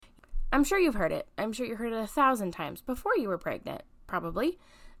I'm sure you've heard it. I'm sure you heard it 1,000 times before you were pregnant, probably,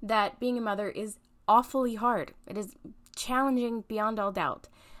 that being a mother is awfully hard. It is challenging beyond all doubt.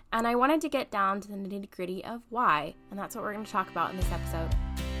 And I wanted to get down to the nitty-gritty of why, and that's what we're going to talk about in this episode.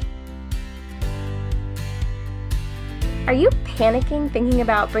 Are you panicking thinking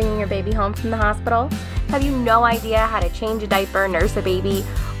about bringing your baby home from the hospital? Have you no idea how to change a diaper, nurse a baby,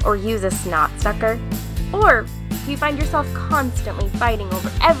 or use a snot sucker? Or do you find yourself constantly fighting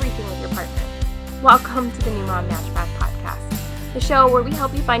over everything with your partner? Welcome to the New Mom Naturopath Podcast, the show where we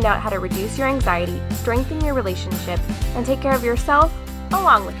help you find out how to reduce your anxiety, strengthen your relationship, and take care of yourself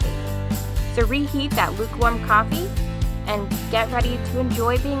along with baby. So reheat that lukewarm coffee and get ready to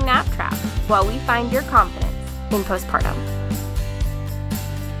enjoy being nap-trapped while we find your confidence in postpartum.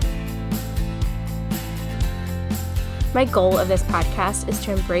 My goal of this podcast is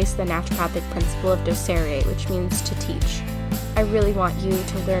to embrace the naturopathic principle of docere, which means to teach. I really want you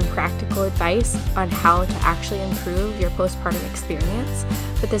to learn practical advice on how to actually improve your postpartum experience,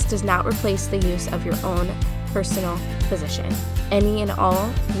 but this does not replace the use of your own personal physician. Any and all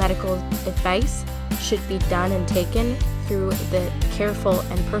medical advice should be done and taken through the careful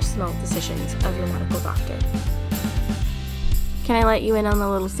and personal decisions of your medical doctor. Can I let you in on a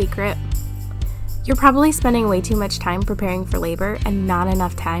little secret? You're probably spending way too much time preparing for labor and not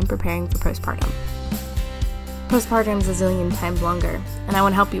enough time preparing for postpartum. Postpartum is a zillion times longer, and I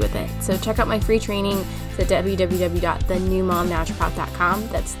want to help you with it. So check out my free training at www.thenewmomnaturopath.com.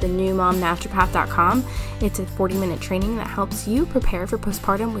 That's thenewmomnaturopath.com. It's a 40-minute training that helps you prepare for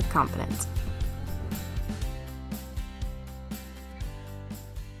postpartum with confidence.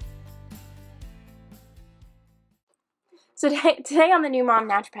 So today on the New Mom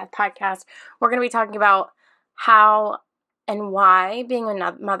Naturopath Podcast, we're going to be talking about how and why being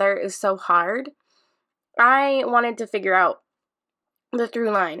a mother is so hard. I wanted to figure out the through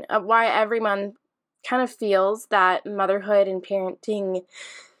line of why everyone kind of feels that motherhood and parenting,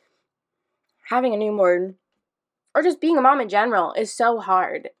 having a newborn, or just being a mom in general is so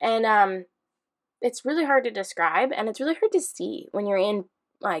hard. And it's really hard to describe, and it's really hard to see when you're in,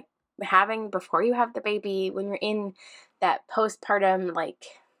 like, before you have the baby, when you're in that postpartum, like,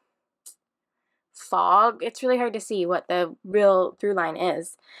 fog. It's really hard to see what the real through line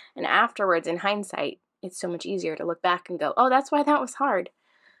is. And afterwards, in hindsight, it's so much easier to look back and go, oh, that's why that was hard.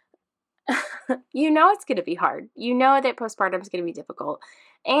 You know it's going to be hard. You know that postpartum is going to be difficult.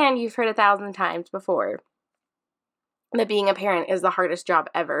 And you've heard 1,000 times before that being a parent is the hardest job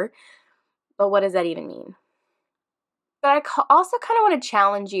ever. But what does that even mean? But I also kind of want to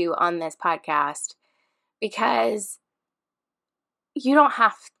challenge you on this podcast because you don't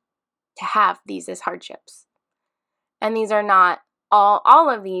have to have these as hardships. And these are not, all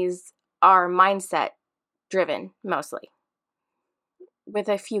of these are mindset driven mostly, with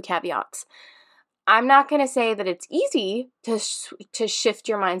a few caveats. I'm not going to say that it's easy to shift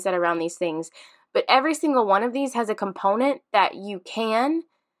your mindset around these things, but every single one of these has a component that you can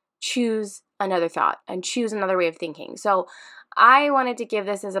choose another thought and choose another way of thinking. So I wanted to give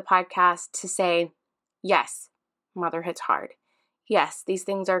this as a podcast to say, yes, motherhood's hard. Yes, these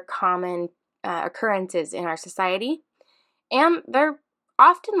things are common occurrences in our society, and they're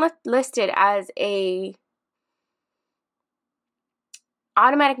often listed as a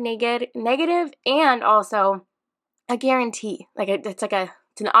automatic negative and also a guarantee. Like it's an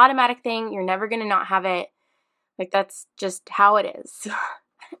automatic thing. You're never going to not have it. Like that's just how it is.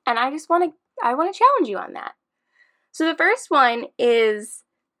 And I want to challenge you on that. So the first one is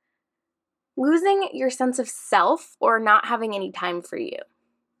losing your sense of self or not having any time for you.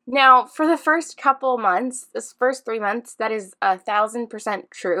 Now, for the first couple months, this first 3 months, that is 1,000%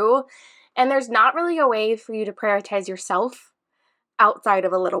 true. And there's not really a way for you to prioritize yourself outside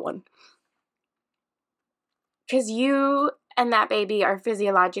of a little one. Because you and that baby are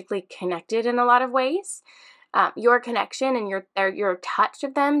physiologically connected in a lot of ways. Your connection and your touch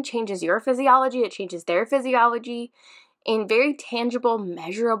of them changes your physiology. It changes their physiology in very tangible,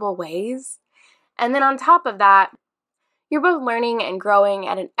 measurable ways. And then on top of that, you're both learning and growing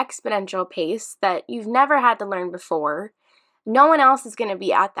at an exponential pace that you've never had to learn before. No one else is going to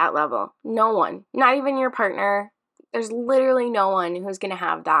be at that level. No one. Not even your partner. There's literally no one who's going to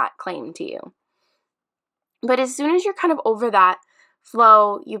have that claim to you. But as soon as you're kind of over that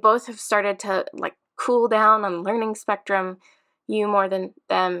flow, you both have started to like cool down on the learning spectrum, you more than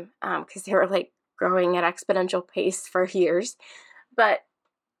them, because they were like growing at exponential pace for years. But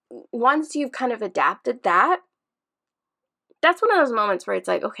once you've kind of adapted that, that's one of those moments where it's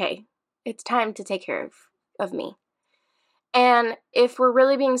like, okay, it's time to take care of me. And if we're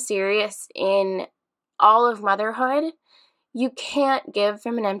really being serious in all of motherhood, You can't give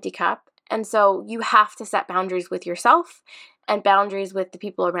from an empty cup. And so you have to set boundaries with yourself and boundaries with the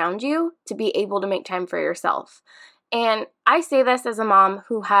people around you to be able to make time for yourself. And I say this as a mom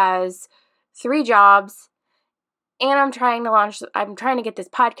who has 3 jobs, and I'm trying to get this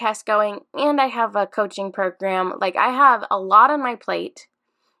podcast going, and I have a coaching program. Like, I have a lot on my plate.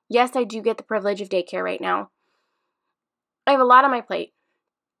 Yes, I do get the privilege of daycare right now. I have a lot on my plate.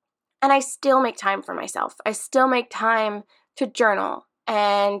 And I still make time for myself. I still make time to journal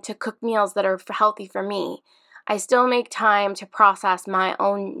and to cook meals that are healthy for me. I still make time to process my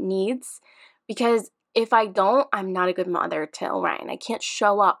own needs, because if I don't, I'm not a good mother to Orion. I can't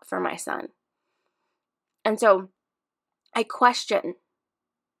show up for my son. And so I question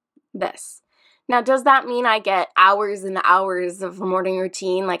this. Now, does that mean I get hours and hours of a morning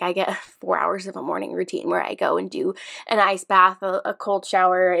routine? Like, I get 4 hours of a morning routine where I go and do an ice bath, a cold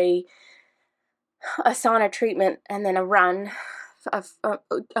shower, a sauna treatment, and then a run, a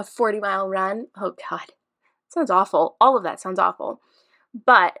 40-mile run. Oh, God. Sounds awful. All of that sounds awful.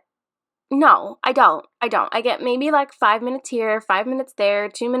 But no, I don't. I get maybe like 5 minutes here, 5 minutes there,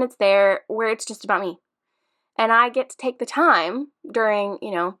 2 minutes there, where it's just about me. And I get to take the time during,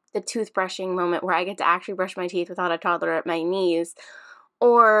 the toothbrushing moment where I get to actually brush my teeth without a toddler at my knees,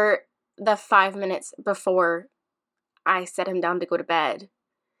 or the 5 minutes before I set him down to go to bed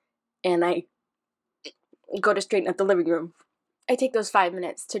and I go to straighten up the living room. I take those 5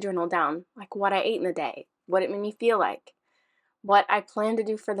 minutes to journal down, like, what I ate in the day, what it made me feel like, what I plan to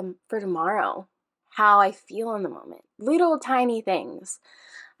do for tomorrow, how I feel in the moment. Little tiny things.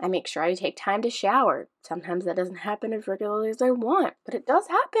 I make sure I take time to shower. Sometimes that doesn't happen as regularly as I want, but it does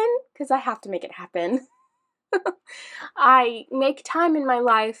happen because I have to make it happen. I make time in my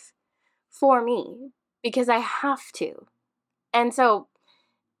life for me because I have to. And so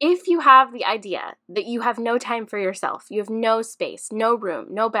if you have the idea that you have no time for yourself, you have no space, no room,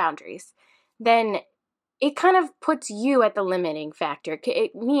 no boundaries, then it kind of puts you at the limiting factor.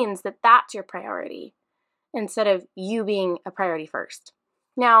 It means that that's your priority instead of you being a priority first.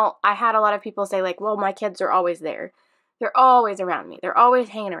 Now, I had a lot of people say, like, well, my kids are always there. They're always around me. They're always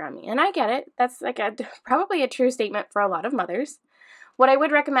hanging around me. And I get it. That's like probably a true statement for a lot of mothers. What I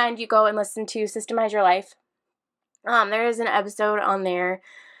would recommend you go and listen to Systemize Your Life. There is an episode on there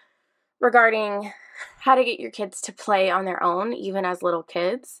regarding how to get your kids to play on their own, even as little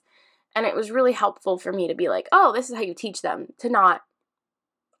kids. And it was really helpful for me to be like, oh, this is how you teach them to not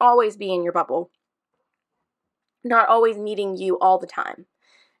always be in your bubble, not always needing you all the time,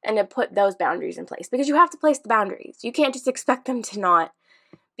 and to put those boundaries in place, because you have to place the boundaries. You can't just expect them to not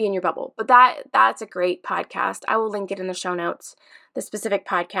be in your bubble. But that's a great podcast. I will link it in the show notes, the specific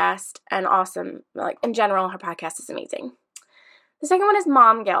podcast, and awesome. Like, in general, her podcast is amazing. The second one is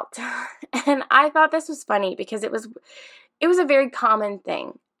mom guilt. And I thought this was funny because it was a very common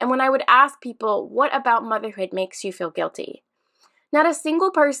thing. And when I would ask people, what about motherhood makes you feel guilty? Not a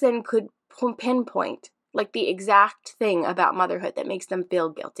single person could pinpoint like the exact thing about motherhood that makes them feel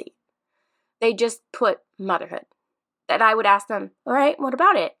guilty. They just put motherhood. And I would ask them, all right, what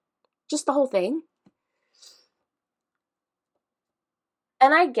about it? Just the whole thing.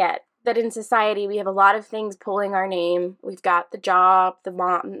 And I get that in society we have a lot of things pulling our name. We've got the job, the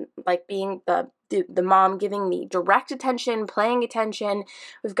mom, like being the mom giving me direct attention, paying attention.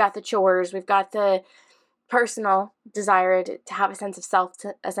 We've got the chores. We've got the personal desire to have a sense of self,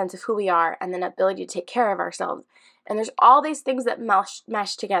 a sense of who we are, and then ability to take care of ourselves. And there's all these things that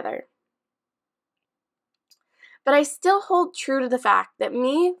mesh together. But I still hold true to the fact that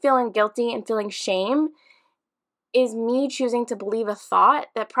me feeling guilty and feeling shame is me choosing to believe a thought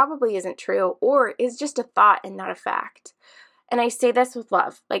that probably isn't true, or is just a thought and not a fact. And I say this with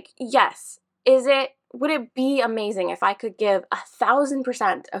love. Like, yes, would it be amazing if I could give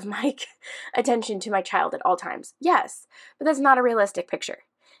 1,000% of my attention to my child at all times? Yes, but that's not a realistic picture.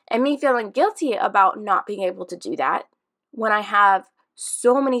 And me feeling guilty about not being able to do that when I have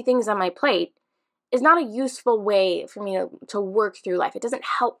so many things on my plate is not a useful way for me to work through life. It doesn't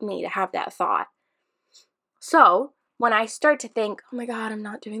help me to have that thought. So when I start to think, oh my God, I'm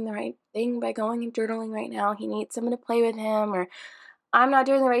not doing the right thing by going and journaling right now. He needs someone to play with him, or I'm not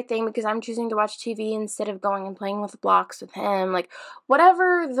doing the right thing because I'm choosing to watch TV instead of going and playing with the blocks with him. Like,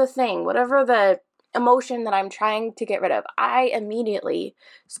 whatever the thing, whatever the emotion that I'm trying to get rid of, I immediately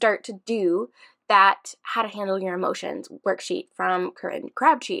start to do that How to Handle Your Emotions worksheet from Corinne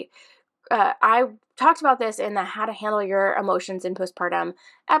Crabtree. I talked about this in the How to Handle Your Emotions in Postpartum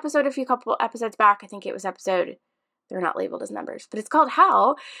episode a couple episodes back. I think it was they're not labeled as numbers, but it's called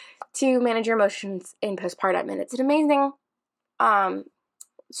How to Manage Your Emotions in Postpartum. And it's an amazing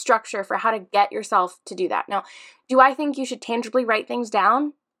structure for how to get yourself to do that. Now, do I think you should tangibly write things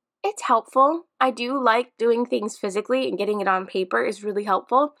down? It's helpful. I do like doing things physically, and getting it on paper is really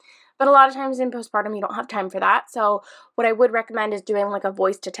helpful. But a lot of times in postpartum, you don't have time for that. So what I would recommend is doing like a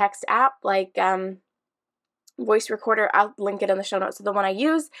voice to text app, like voice recorder. I'll link it in the show notes of the one I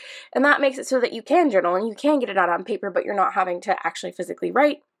use. And that makes it so that you can journal and you can get it out on paper, but you're not having to actually physically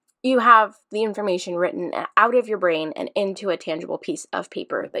write. You have the information written out of your brain and into a tangible piece of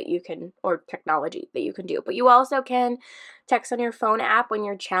paper that you can, or technology that you can do. But you also can text on your phone app when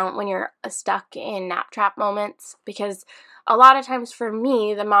you're stuck in nap trap moments, because a lot of times for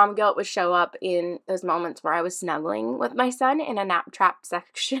me, the mom guilt would show up in those moments where I was snuggling with my son in a nap trap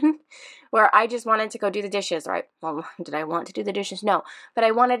section where I just wanted to go do the dishes, right? Well, did I want to do the dishes? No, but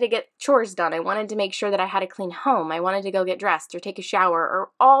I wanted to get chores done. I wanted to make sure that I had a clean home. I wanted to go get dressed or take a shower,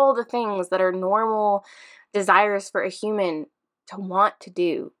 or all the things that are normal desires for a human to want to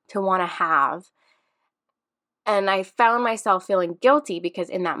do, to want to have. And I found myself feeling guilty because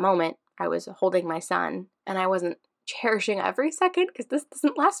in that moment I was holding my son and I wasn't cherishing every second, because this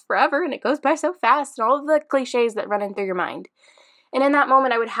doesn't last forever and it goes by so fast, and all of the cliches that run in through your mind. And in that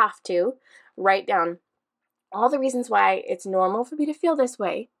moment, I would have to write down all the reasons why it's normal for me to feel this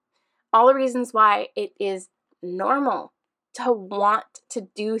way, all the reasons why it is normal to want to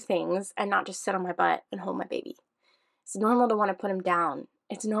do things and not just sit on my butt and hold my baby. It's normal to want to put him down.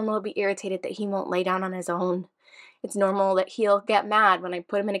 It's normal to be irritated that he won't lay down on his own. It's normal that he'll get mad when I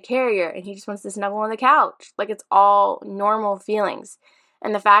put him in a carrier and he just wants to snuggle on the couch. Like, it's all normal feelings.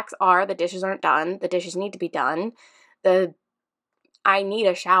 And the facts are the dishes aren't done. The dishes need to be done. I need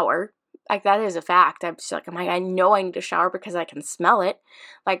a shower. Like, that is a fact. I'm just like, I know I need a shower because I can smell it.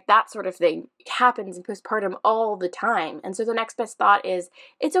 Like, that sort of thing happens in postpartum all the time. And so the next best thought is,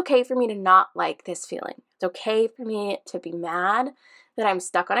 it's okay for me to not like this feeling. It's okay for me to be mad that I'm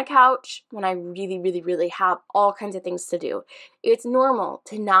stuck on a couch when I really, really, really have all kinds of things to do. It's normal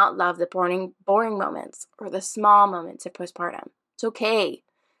to not love the boring moments or the small moments of postpartum. It's okay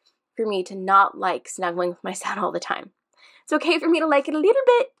for me to not like snuggling with my son all the time. It's okay for me to like it a little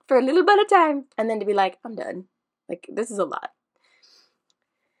bit for a little bit of time and then to be like, I'm done. Like, this is a lot.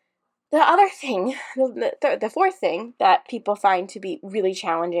 The other thing, the fourth thing that people find to be really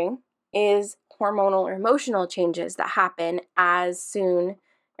challenging is hormonal or emotional changes that happen as soon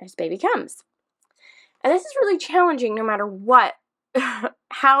as baby comes. And this is really challenging no matter what,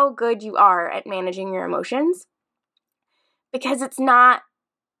 how good you are at managing your emotions, because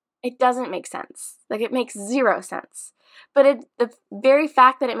it doesn't make sense. Like, it makes zero sense. But the very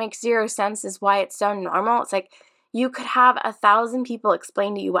fact that it makes zero sense is why it's so normal. It's like, you could have 1,000 people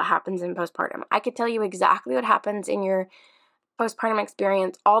explain to you what happens in postpartum. I could tell you exactly what happens in your postpartum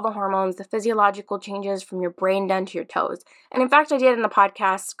experience, all the hormones, the physiological changes from your brain down to your toes. And in fact, I did in the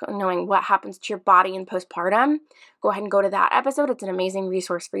podcast, knowing what happens to your body in postpartum. Go ahead and go to that episode. It's an amazing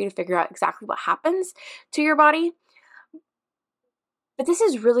resource for you to figure out exactly what happens to your body. But this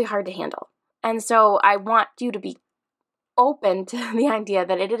is really hard to handle. And so I want you to be open to the idea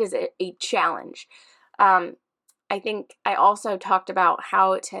that it is a challenge. I think I also talked about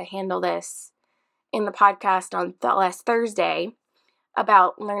how to handle this in the podcast on last Thursday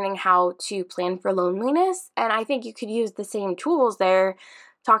about learning how to plan for loneliness. And I think you could use the same tools there,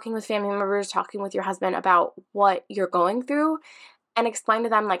 talking with family members, talking with your husband about what you're going through, and explain to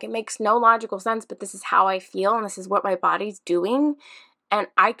them, like, it makes no logical sense, but this is how I feel and this is what my body's doing. And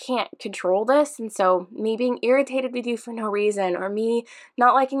I can't control this. And so me being irritated with you for no reason, or me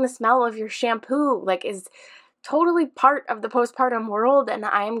not liking the smell of your shampoo, like, is totally part of the postpartum world, and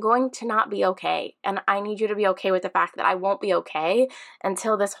I am going to not be okay. And I need you to be okay with the fact that I won't be okay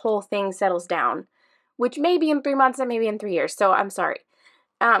until this whole thing settles down, which may be in 3 months and maybe in 3 years. So I'm sorry.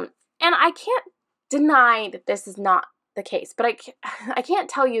 And I can't deny that this is not the case, but I can't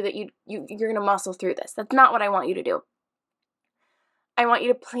tell you that you're going to muscle through this. That's not what I want you to do. I want you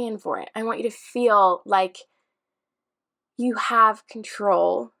to plan for it. I want you to feel like you have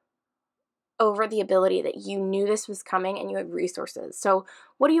control over the ability that you knew this was coming and you have resources. So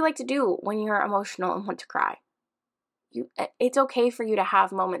what do you like to do when you're emotional and want to cry? It's okay for you to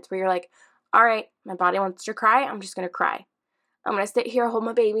have moments where you're like, all right, my body wants to cry. I'm just going to cry. I'm going to sit here, hold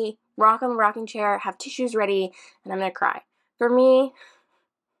my baby, rock on the rocking chair, have tissues ready, and I'm going to cry. For me,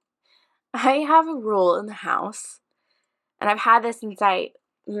 I have a rule in the house, and I've had this since I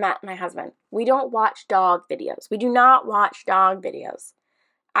met my husband. We don't watch dog videos. We do not watch dog videos.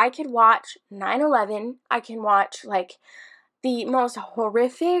 I could watch 9/11. I can watch, like, the most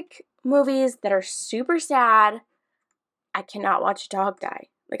horrific movies that are super sad. I cannot watch a dog die.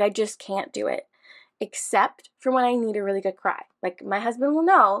 Like, I just can't do it. except for when I need a really good cry. Like, my husband will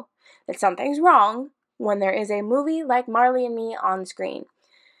know that something's wrong when there is a movie like Marley and Me on screen.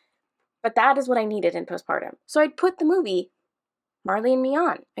 But that is what I needed in postpartum. So I'd put the movie Marley and Me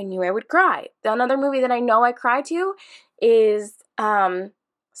on. I knew I would cry. Another movie that I know I cry to is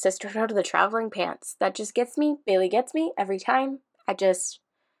Sisterhood of the Traveling Pants. That just gets me. Bailey gets me every time.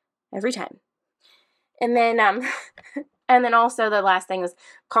 Every time. And then and then also the last thing is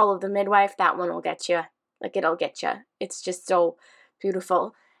Call of the Midwife. That one will get you. Like, it'll get you. It's just so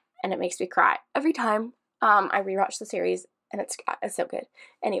beautiful, and it makes me cry every time I rewatch the series, and it's so good.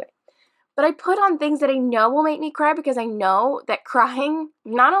 Anyway, but I put on things that I know will make me cry, because I know that crying,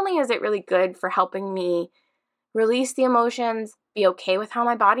 not only is it really good for helping me release the emotions, be okay with how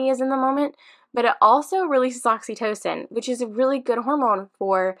my body is in the moment, but it also releases oxytocin, which is a really good hormone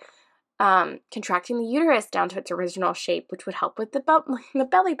for contracting the uterus down to its original shape, which would help with the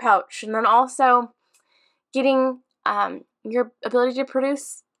belly pouch, and then also getting your ability to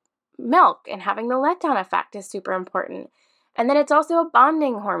produce milk, and having the letdown effect is super important. And then it's also a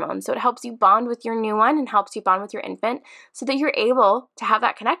bonding hormone, so it helps you bond with your new one and helps you bond with your infant so that you're able to have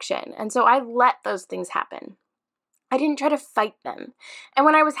that connection. And so I let those things happen. I didn't try to fight them. And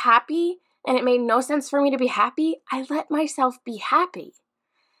when I was happy and it made no sense for me to be happy, I let myself be happy.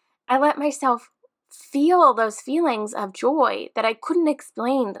 I let myself feel those feelings of joy that I couldn't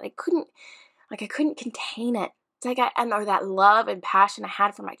explain, that I couldn't contain it. It's like or that love and passion I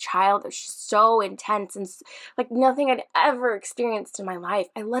had for my child, it was just so intense and like nothing I'd ever experienced in my life.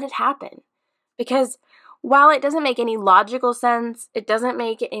 I let it happen. Because while it doesn't make any logical sense, it doesn't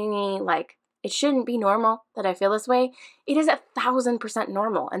make any, like, it shouldn't be normal that I feel this way, it is 1,000%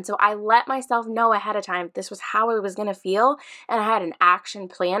 normal. And so I let myself know ahead of time this was how I was going to feel, and I had an action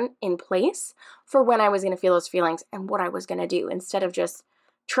plan in place for when I was going to feel those feelings and what I was going to do, instead of just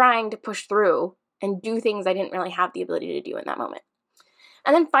trying to push through and do things I didn't really have the ability to do in that moment.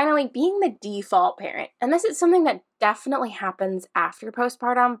 And then finally, being the default parent. And this is something that definitely happens after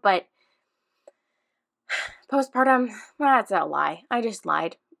postpartum, but postpartum, that's a lie. I just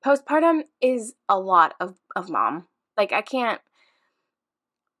lied. Postpartum is a lot of mom. Like,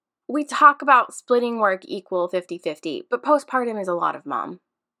 we talk about splitting work equal 50-50, but postpartum is a lot of mom.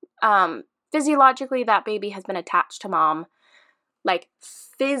 Physiologically, that baby has been attached to mom. Like,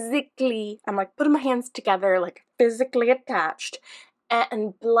 physically, I'm like putting my hands together, like physically attached,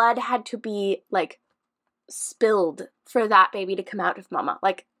 and blood had to be like spilled for that baby to come out of mama,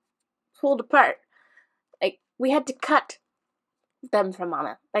 like pulled apart. Like, we had to cut them from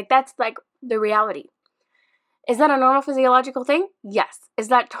mama. Like, that's like the reality. Is that a normal physiological thing? Yes. Is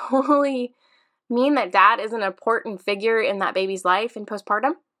that totally mean that dad is an important figure in that baby's life in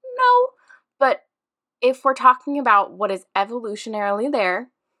postpartum? No. But if we're talking about what is evolutionarily there,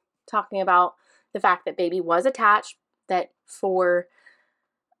 talking about the fact that baby was attached, that for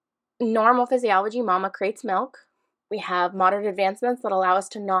normal physiology, mama creates milk. We have modern advancements that allow us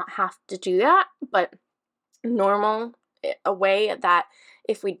to not have to do that, but normal, a way that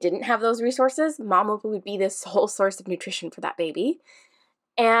if we didn't have those resources, mama would be this sole source of nutrition for that baby.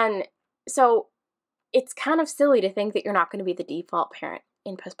 And so it's kind of silly to think that you're not going to be the default parent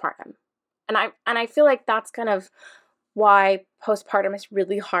in postpartum. And I feel like that's kind of why postpartum is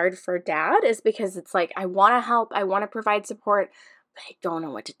really hard for dad, is because it's like, I want to help, I want to provide support, but I don't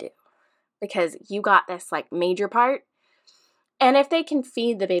know what to do, because you got this like major part. And if they can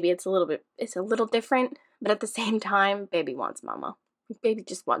feed the baby, it's a little different, but at the same time, baby wants mama. Baby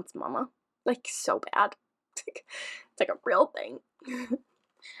just wants mama, like, so bad. It's like a real thing.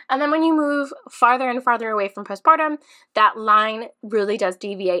 And then when you move farther and farther away from postpartum, that line really does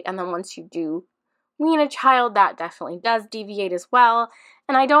deviate. And then once you do wean a child, that definitely does deviate as well.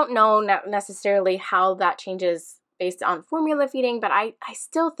 And I don't know necessarily how that changes based on formula feeding, but I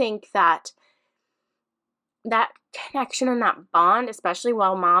still think that connection and that bond, especially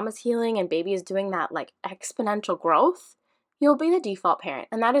while mom is healing and baby is doing that like exponential growth, you'll be the default parent.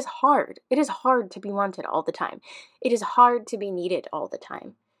 And that is hard. It is hard to be wanted all the time. It is hard to be needed all the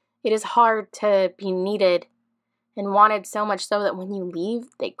time. It is hard to be needed and wanted so much so that when you leave,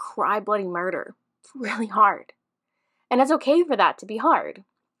 they cry bloody murder. It's really hard. And it's okay for that to be hard.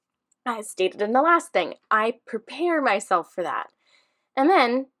 As stated in the last thing, I prepare myself for that. And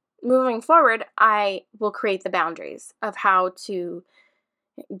then, moving forward, I will create the boundaries of how to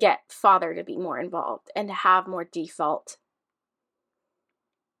get father to be more involved and to have more default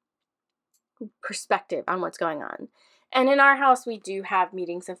perspective on what's going on. And in our house, we do have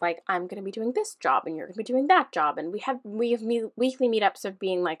meetings of like, I'm going to be doing this job and you're going to be doing that job. And we have weekly meetups of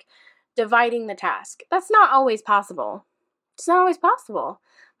being like dividing the task. That's not always possible, It's not always possible.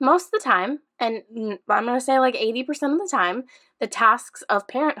 Most of the time, and I'm going to say like 80% of the time, the tasks of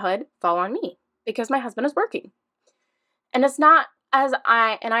parenthood fall on me because my husband is working. And it's not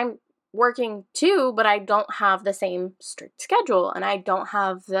I'm working too, but I don't have the same strict schedule, and I don't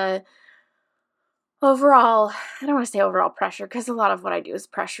have the overall, I don't want to say overall pressure, because a lot of what I do is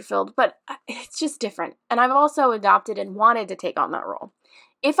pressure filled, but it's just different. And I've also adopted and wanted to take on that role.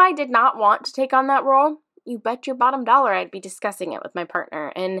 If I did not want to take on that role, you bet your bottom dollar I'd be discussing it with my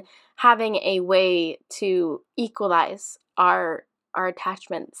partner and having a way to equalize our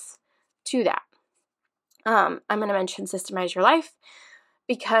attachments to that. I'm going to mention Systemize Your Life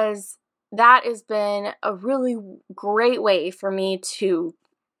because that has been a really great way for me to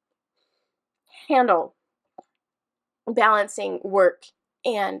handle balancing work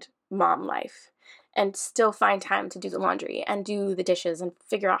and mom life and still find time to do the laundry and do the dishes and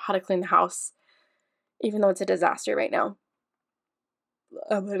figure out how to clean the house, even though it's a disaster right now.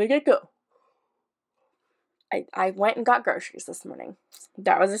 I'm letting it go. I went and got groceries this morning.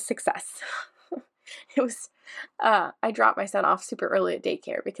 That was a success. It was, I dropped my son off super early at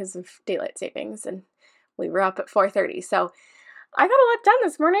daycare because of daylight savings, and we were up at 4:30. So I got a lot done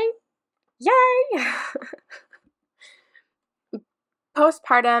this morning. Yay!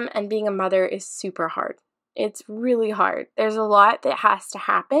 Postpartum and being a mother is super hard. It's really hard. There's a lot that has to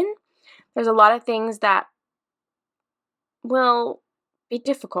happen. There's a lot of things that will be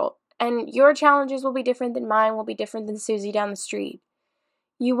difficult. And your challenges will be different than mine, will be different than Susie down the street.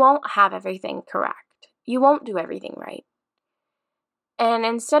 You won't have everything correct. You won't do everything right. And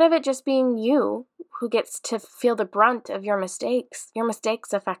instead of it just being you who gets to feel the brunt of your mistakes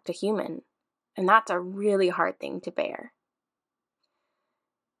affect a human. And that's a really hard thing to bear.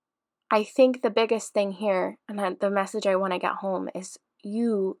 I think the biggest thing here, and the message I want to get home, is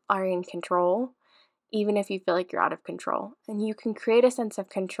you are in control, even if you feel like you're out of control. And you can create a sense of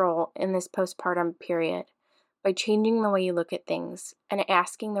control in this postpartum period by changing the way you look at things and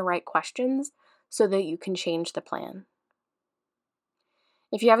asking the right questions so that you can change the plan.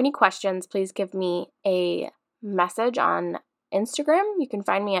 If you have any questions, please give me a message on Instagram. You can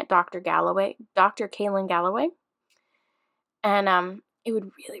find me at Dr. Kaylin Galloway. And it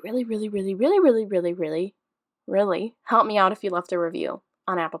would really help me out if you left a review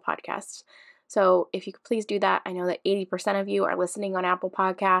on Apple Podcasts. So if you could please do that. I know that 80% of you are listening on Apple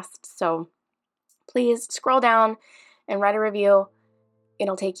Podcasts, so please scroll down and write a review.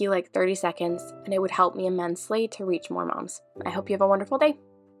 It'll take you like 30 seconds, and it would help me immensely to reach more moms. I hope you have a wonderful day.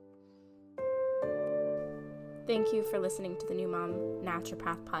 Thank you for listening to the New Mom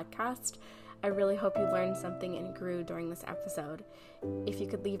Naturopath podcast. I really hope you learned something and grew during this episode. If you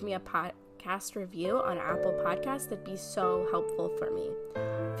could leave me a podcast review on Apple Podcasts, that'd be so helpful for me.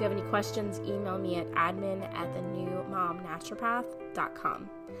 If you have any questions, email me at admin@thenewmomnaturopath.com.